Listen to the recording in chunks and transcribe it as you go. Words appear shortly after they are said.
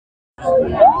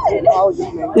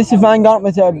This is Ryan Gaunt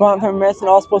with Brian from Wrestling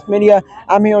All Sports Media.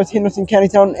 I'm here with Henderson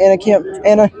County's own Anna Kemp.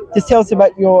 Anna, just tell us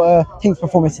about your team's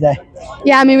performance today.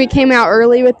 Yeah, I mean, we came out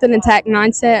early with an attack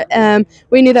mindset.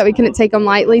 We knew that we couldn't take them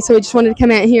lightly, so we just wanted to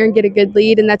come out here and get a good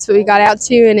lead, and that's what we got out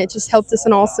to, and it just helped us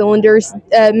on all cylinders,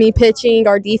 me pitching,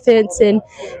 our defense, and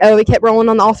we kept rolling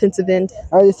on the offensive end.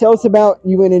 Just tell us about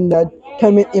you winning the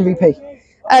tournament MVP.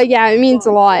 Yeah, it means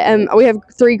a lot. We have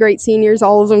 3 great seniors.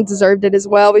 All of them deserved it as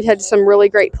well. We've had some really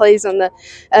great plays on the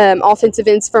offensive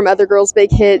ends from other girls,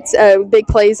 big hits, big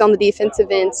plays on the defensive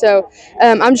end. So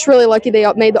I'm just really lucky they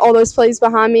made all those plays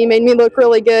behind me, made me look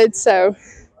really good. So.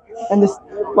 And this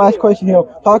last question here,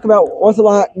 talk about what's it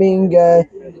like being the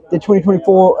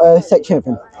 2024 state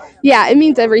champion. Yeah, it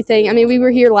means everything. I mean, we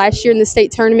were here last year in the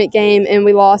state tournament game, and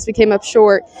we lost. We came up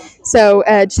short. So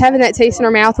just having that taste in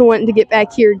our mouth and wanting to get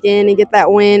back here again and get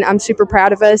that win, I'm super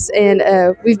proud of us. And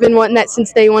we've been wanting that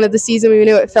since day one of the season. We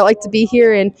knew what it felt like to be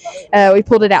here, and we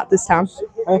pulled it out this time.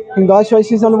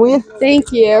 Congratulations on the win.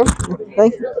 Thank you.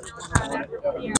 Thank you.